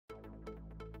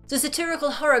The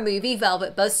satirical horror movie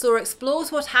Velvet Buzzsaw explores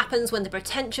what happens when the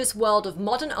pretentious world of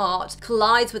modern art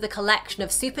collides with a collection of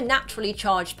supernaturally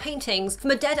charged paintings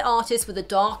from a dead artist with a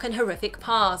dark and horrific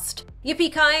past.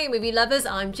 Yippee-ki-yay, movie lovers,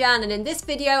 I'm Jan, and in this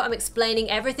video I'm explaining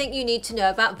everything you need to know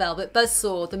about Velvet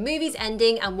Buzzsaw, the movie's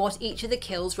ending and what each of the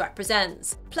kills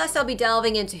represents. Plus I'll be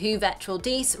delving into who Vetril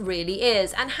Dease really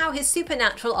is and how his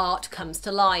supernatural art comes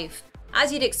to life.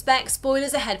 As you'd expect,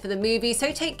 spoilers ahead for the movie,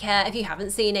 so take care if you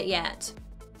haven't seen it yet.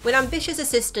 When ambitious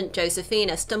assistant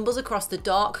Josephina stumbles across the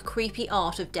dark, creepy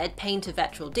art of dead painter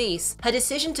Vetril Dease, her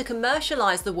decision to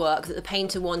commercialise the work that the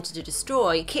painter wanted to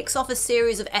destroy kicks off a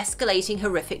series of escalating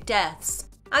horrific deaths.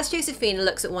 As Josephina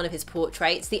looks at one of his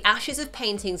portraits, the ashes of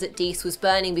paintings that Dease was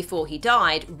burning before he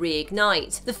died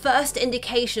reignite, the first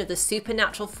indication of the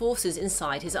supernatural forces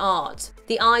inside his art.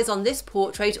 The eyes on this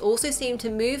portrait also seem to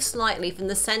move slightly from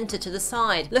the centre to the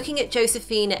side, looking at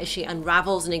Josephina as she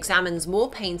unravels and examines more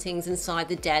paintings inside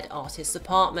the dead artist's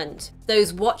apartment.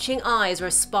 Those watching eyes are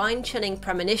a spine-chilling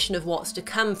premonition of what's to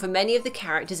come for many of the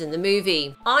characters in the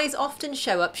movie. Eyes often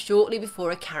show up shortly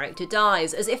before a character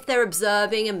dies, as if they're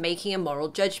observing and making a moral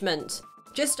judgment.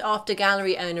 Just after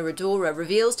gallery owner Redora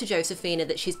reveals to Josephina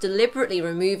that she's deliberately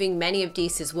removing many of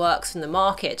Dease's works from the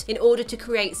market in order to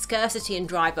create scarcity and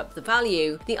drive up the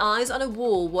value, the eyes on a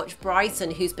wall watch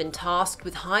Bryson, who's been tasked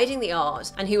with hiding the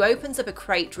art and who opens up a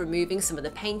crate removing some of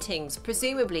the paintings,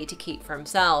 presumably to keep for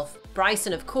himself.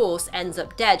 Bryson, of course, ends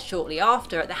up dead shortly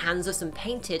after at the hands of some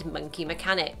painted monkey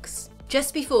mechanics.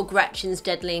 Just before Gretchen's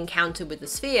deadly encounter with the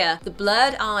sphere, the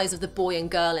blurred eyes of the boy and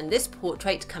girl in this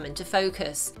portrait come into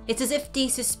focus. It's as if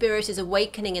Dease's spirit is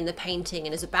awakening in the painting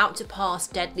and is about to pass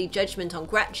deadly judgment on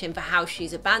Gretchen for how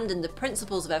she's abandoned the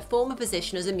principles of her former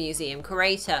position as a museum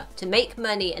curator, to make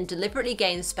money and deliberately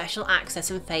gain special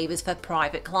access and favours for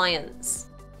private clients.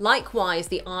 Likewise,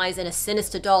 the eyes in a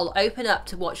sinister doll open up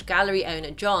to watch gallery owner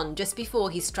John just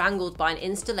before he's strangled by an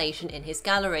installation in his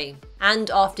gallery. And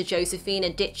after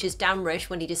Josephina ditches Damrish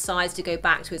when he decides to go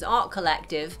back to his art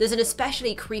collective, there's an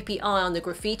especially creepy eye on the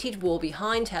graffitied wall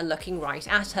behind her looking right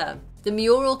at her. The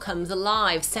mural comes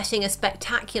alive, setting a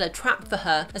spectacular trap for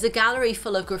her as a gallery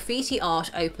full of graffiti art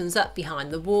opens up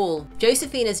behind the wall.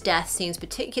 Josephina's death seems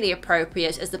particularly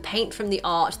appropriate as the paint from the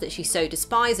art that she so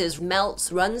despises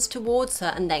melts, runs towards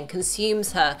her and then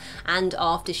consumes her, and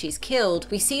after she's killed,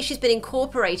 we see she's been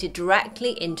incorporated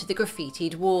directly into the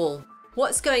graffitied wall.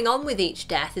 What's going on with each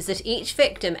death is that each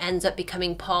victim ends up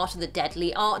becoming part of the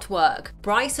deadly artwork.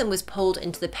 Bryson was pulled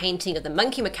into the painting of the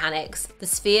monkey mechanics, the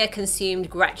sphere consumed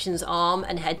Gretchen's arm,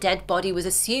 and her dead body was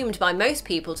assumed by most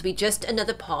people to be just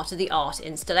another part of the art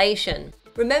installation.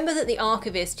 Remember that the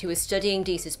archivist who was studying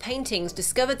Dease's paintings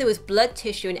discovered there was blood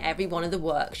tissue in every one of the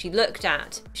works she looked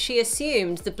at. She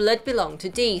assumed the blood belonged to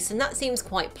Dease, and that seems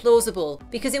quite plausible,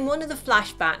 because in one of the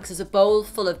flashbacks there's a bowl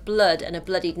full of blood and a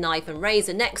bloodied knife and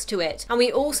razor next to it, and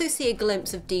we also see a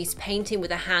glimpse of Dease painting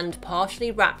with a hand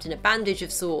partially wrapped in a bandage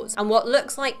of sorts, and what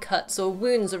looks like cuts or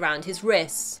wounds around his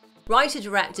wrists.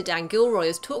 Writer-director Dan Gilroy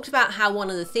has talked about how one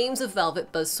of the themes of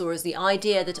Velvet Buzzsaw is the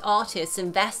idea that artists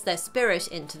invest their spirit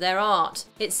into their art.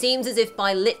 It seems as if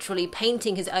by literally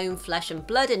painting his own flesh and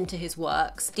blood into his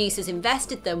works, Dease has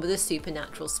invested them with a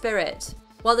supernatural spirit.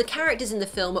 While the characters in the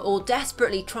film are all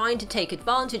desperately trying to take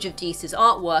advantage of Dease's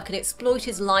artwork and exploit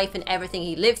his life and everything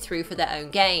he lived through for their own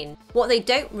gain, what they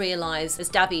don't realise, as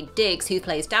David Diggs, who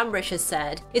plays Damrish, has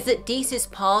said, is that Dease's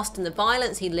past and the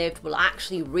violence he lived will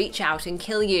actually reach out and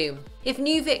kill you. If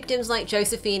new victims like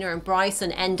Josephina and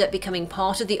Bryson end up becoming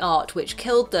part of the art which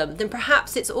killed them, then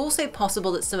perhaps it's also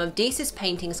possible that some of Dease's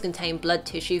paintings contain blood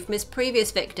tissue from his previous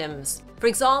victims. For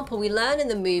example, we learn in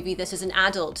the movie that as an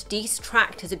adult, Dease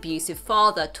tracked his abusive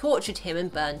father, tortured him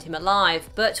and burned him alive.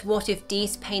 But what if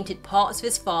Dease painted parts of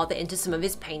his father into some of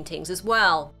his paintings as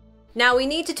well? Now we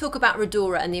need to talk about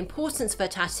Redora and the importance of her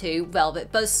tattoo, Velvet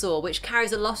Buzzsaw, which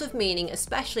carries a lot of meaning,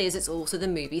 especially as it's also the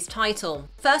movie's title.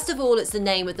 First of all, it's the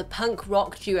name of the punk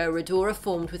rock duo Redora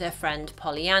formed with her friend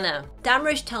Pollyanna.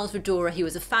 Damrish tells Redora he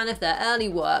was a fan of their early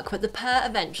work, but the pair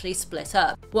eventually split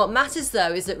up. What matters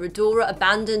though is that Redora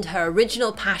abandoned her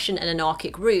original passion and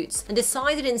anarchic roots and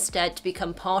decided instead to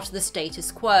become part of the status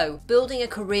quo, building a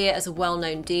career as a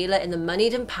well-known dealer in the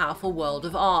moneyed and powerful world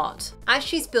of art. As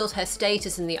she's built her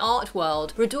status in the art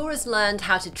world, Redora's learned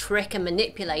how to trick and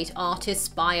manipulate artists,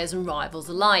 buyers and rivals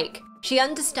alike. She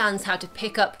understands how to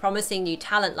pick up promising new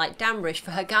talent like Damrish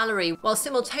for her gallery, while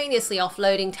simultaneously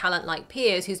offloading talent like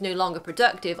Piers, who's no longer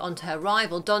productive, onto her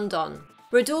rival Don Don.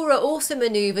 Redora also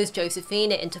manoeuvres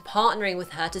Josephina into partnering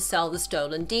with her to sell the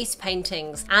stolen Dease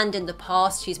paintings, and in the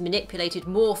past she's manipulated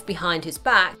Morph behind his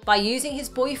back by using his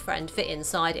boyfriend for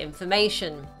inside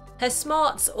information. Her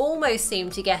smarts almost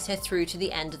seem to get her through to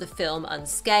the end of the film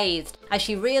unscathed, as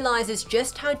she realises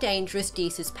just how dangerous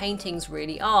Dease's paintings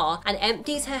really are and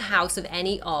empties her house of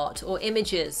any art or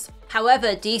images.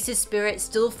 However, Dease's spirit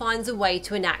still finds a way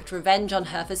to enact revenge on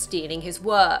her for stealing his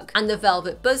work, and the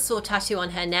Velvet Buzzsaw tattoo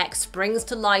on her neck springs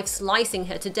to life, slicing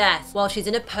her to death, while she's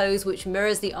in a pose which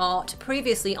mirrors the art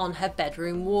previously on her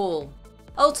bedroom wall.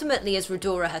 Ultimately, as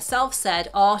Redora herself said,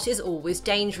 art is always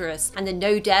dangerous, and the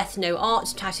no death, no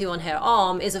art tattoo on her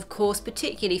arm is of course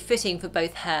particularly fitting for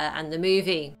both her and the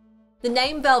movie. The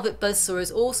name Velvet Buzzsaw is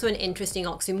also an interesting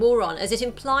oxymoron, as it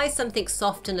implies something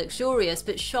soft and luxurious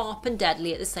but sharp and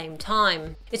deadly at the same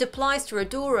time. It applies to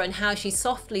Redora and how she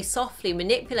softly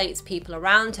manipulates people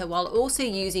around her while also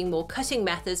using more cutting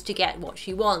methods to get what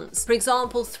she wants. For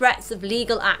example, threats of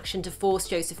legal action to force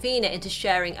Josefina into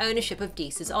sharing ownership of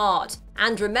Dease's art.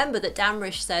 And remember that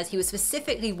Damrish says he was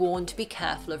specifically warned to be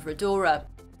careful of Redora.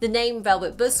 The name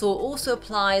Velvet Buzzsaw also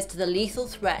applies to the lethal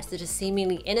threat that a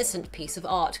seemingly innocent piece of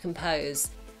art can pose.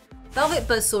 Velvet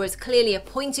Buzzsaw is clearly a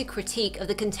pointed critique of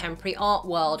the contemporary art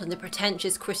world, and the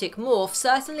pretentious critic Morph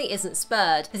certainly isn't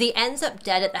spared, as he ends up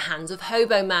dead at the hands of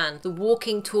Hobo Man, the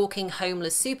walking, talking,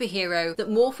 homeless superhero that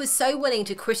Morph was so willing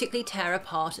to critically tear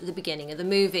apart at the beginning of the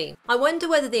movie. I wonder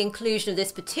whether the inclusion of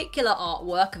this particular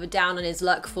artwork of a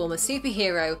down-on-his-luck former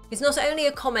superhero is not only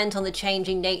a comment on the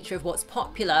changing nature of what's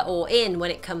popular or in when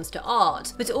it comes to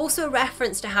art, but also a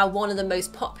reference to how one of the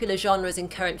most popular genres in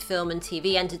current film and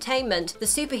TV entertainment, the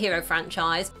superhero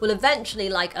franchise, will eventually,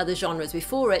 like other genres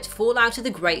before it, fall out of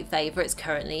the great favour it's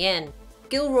currently in.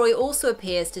 Gilroy also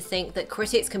appears to think that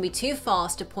critics can be too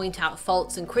fast to point out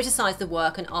faults and criticise the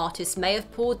work an artist may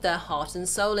have poured their heart and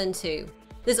soul into.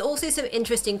 There's also some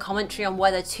interesting commentary on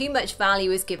whether too much value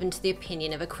is given to the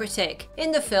opinion of a critic.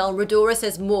 In the film, Redora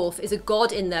says Morph is a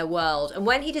god in their world, and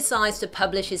when he decides to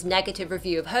publish his negative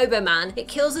review of Hobo Man, it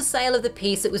kills the sale of the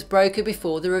piece that was brokered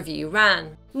before the review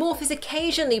ran. Morph is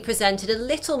occasionally presented a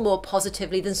little more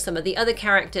positively than some of the other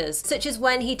characters, such as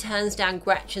when he turns down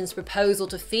Gretchen's proposal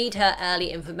to feed her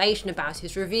early information about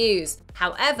his reviews.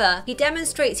 However, he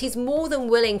demonstrates he's more than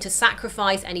willing to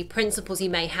sacrifice any principles he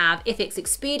may have if it's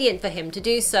expedient for him to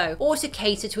do so, or to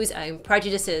cater to his own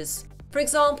prejudices. For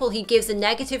example, he gives a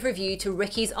negative review to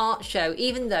Ricky's art show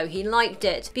even though he liked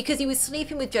it, because he was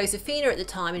sleeping with Josefina at the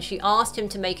time and she asked him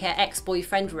to make her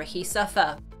ex-boyfriend Ricky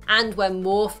suffer. And when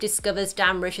Morph discovers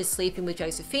Damrish is sleeping with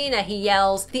Josefina, he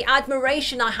yells, "The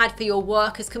admiration I had for your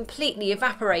work has completely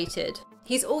evaporated."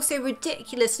 He's also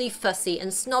ridiculously fussy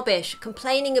and snobbish,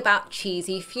 complaining about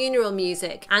cheesy funeral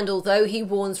music, and although he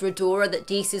warns Redora that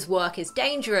Dease's work is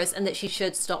dangerous and that she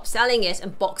should stop selling it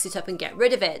and box it up and get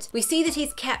rid of it, we see that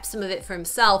he's kept some of it for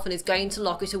himself and is going to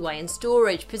lock it away in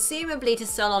storage, presumably to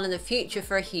sell on in the future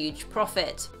for a huge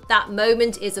profit. That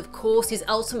moment is of course his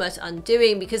ultimate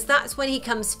undoing, because that's when he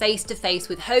comes face to face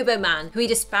with Hobo Man, who he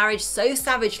disparaged so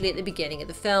savagely at the beginning of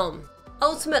the film.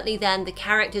 Ultimately then, the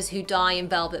characters who die in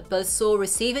Velvet Buzzsaw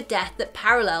receive a death that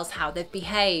parallels how they've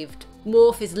behaved.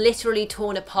 Morph is literally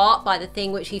torn apart by the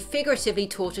thing which he figuratively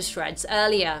tore to shreds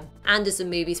earlier. And as the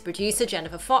movie's producer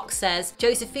Jennifer Fox says,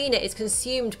 Josefina is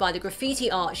consumed by the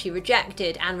graffiti art she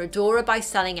rejected, and Redora by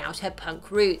selling out her punk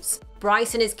roots.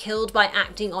 Bryson is killed by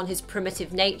acting on his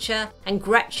primitive nature, and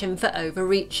Gretchen for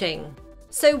overreaching.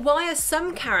 So why are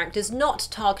some characters not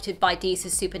targeted by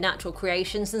Dease's supernatural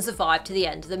creations and survive to the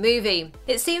end of the movie?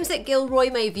 It seems that Gilroy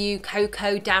may view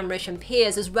Coco, Damrish and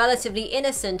Piers as relatively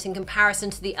innocent in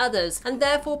comparison to the others, and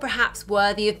therefore perhaps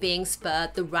worthy of being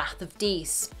spared the wrath of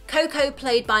Dease. Coco,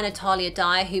 played by Natalia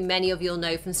Dyer, who many of you'll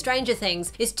know from Stranger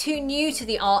Things, is too new to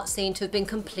the art scene to have been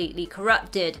completely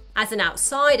corrupted. As an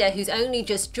outsider who's only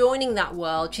just joining that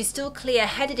world, she's still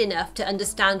clear-headed enough to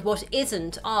understand what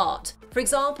isn't art. For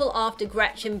example, after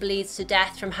Gretchen bleeds to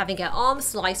death from having her arm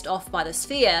sliced off by the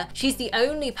sphere, she's the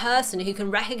only person who can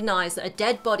recognise that a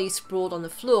dead body sprawled on the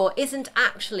floor isn't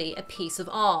actually a piece of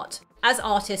art. As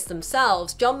artists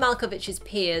themselves, John Malkovich's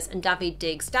Piers and David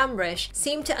Diggs' Damrish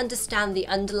seem to understand the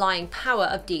underlying power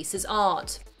of Dease's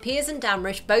art. Piers and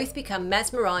Damrish both become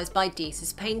mesmerised by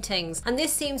Dease's paintings, and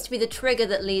this seems to be the trigger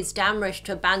that leads Damrish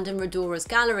to abandon Redora's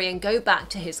gallery and go back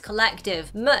to his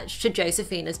collective, much to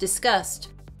Josefina's disgust.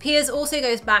 Piers also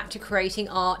goes back to creating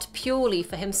art purely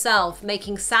for himself,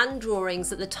 making sand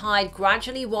drawings that the tide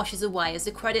gradually washes away as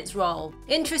the credits roll.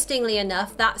 Interestingly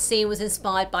enough, that scene was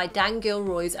inspired by Dan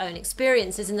Gilroy's own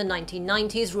experiences in the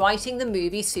 1990s writing the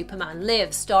movie Superman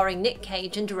Lives, starring Nick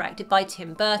Cage and directed by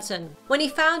Tim Burton. When he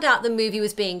found out the movie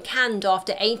was being canned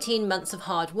after 18 months of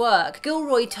hard work,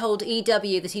 Gilroy told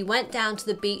EW that he went down to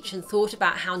the beach and thought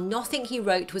about how nothing he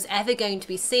wrote was ever going to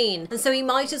be seen, and so he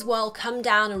might as well come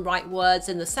down and write words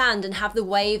in the sand and have the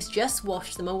waves just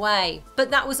wash them away.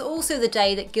 But that was also the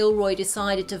day that Gilroy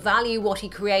decided to value what he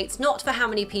creates not for how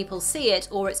many people see it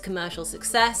or its commercial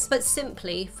success, but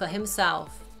simply for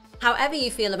himself. However you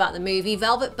feel about the movie,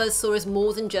 Velvet Buzzsaw is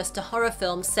more than just a horror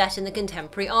film set in the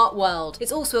contemporary art world.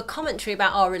 It's also a commentary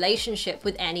about our relationship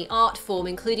with any art form,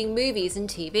 including movies and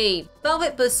TV.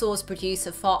 Velvet Buzzsaw's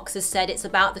producer Fox has said it's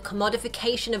about the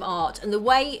commodification of art and the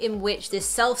way in which this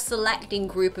self-selecting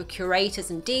group of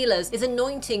curators and dealers is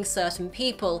anointing certain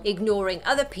people, ignoring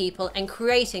other people, and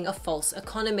creating a false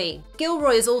economy.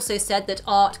 Gilroy has also said that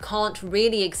art can't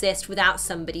really exist without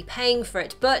somebody paying for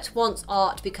it, but once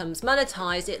art becomes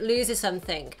monetized, it loses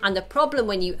something. And the problem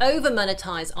when you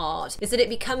over-monetize art is that it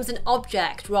becomes an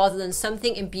object rather than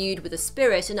something imbued with a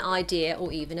spirit, an idea,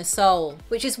 or even a soul.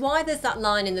 Which is why there's that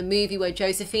line in the movie where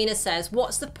Josephina says,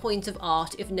 "What's the point of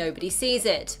art if nobody sees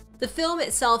it?" The film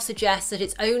itself suggests that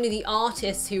it's only the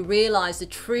artists who realise the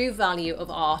true value of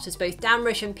art, as both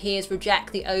Damrish and Piers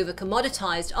reject the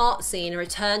over-commoditized art scene and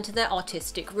return to their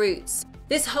artistic roots.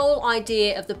 This whole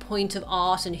idea of the point of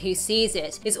art and who sees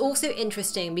it is also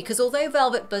interesting because although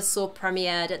Velvet Buzzsaw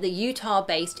premiered at the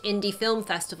Utah-based indie film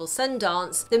festival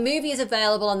Sundance, the movie is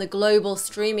available on the global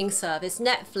streaming service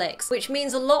Netflix, which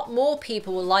means a lot more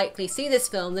people will likely see this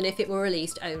film than if it were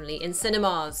released only in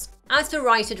cinemas. As for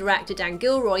writer-director Dan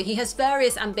Gilroy, he has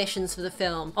various ambitions for the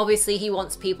film. Obviously, he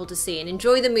wants people to see and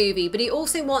enjoy the movie, but he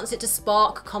also wants it to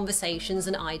spark conversations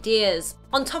and ideas.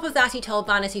 On top of that, he told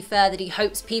Vanity Fair that he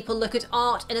hopes people look at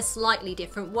art in a slightly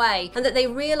different way, and that they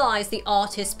realise the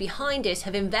artists behind it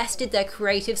have invested their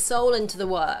creative soul into the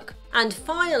work. And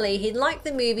finally, he'd like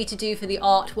the movie to do for the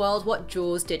art world what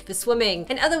Jaws did for swimming.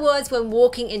 In other words, when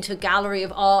walking into a gallery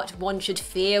of art, one should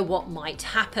fear what might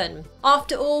happen.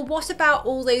 After all, what about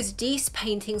all those Dease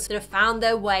paintings that have found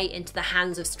their way into the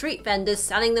hands of street vendors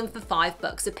selling them for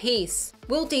 $5 a piece?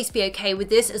 Will Dease be okay with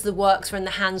this as the works are in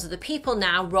the hands of the people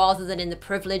now rather than in the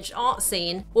privileged art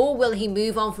scene? Or will he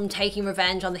move on from taking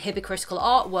revenge on the hypocritical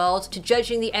art world to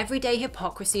judging the everyday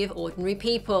hypocrisy of ordinary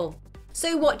people?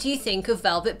 So what do you think of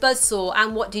Velvet Buzzsaw,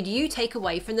 and what did you take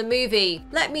away from the movie?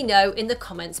 Let me know in the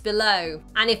comments below.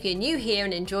 And if you're new here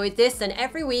and enjoyed this, then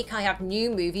every week I have new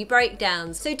movie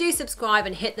breakdowns, so do subscribe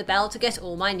and hit the bell to get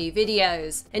all my new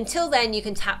videos. Until then, you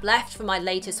can tap left for my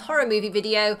latest horror movie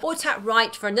video, or tap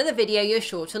right for another video you're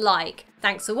sure to like.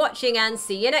 Thanks for watching and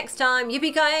see you next time.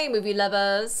 Yippee-ki-yay, movie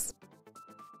lovers!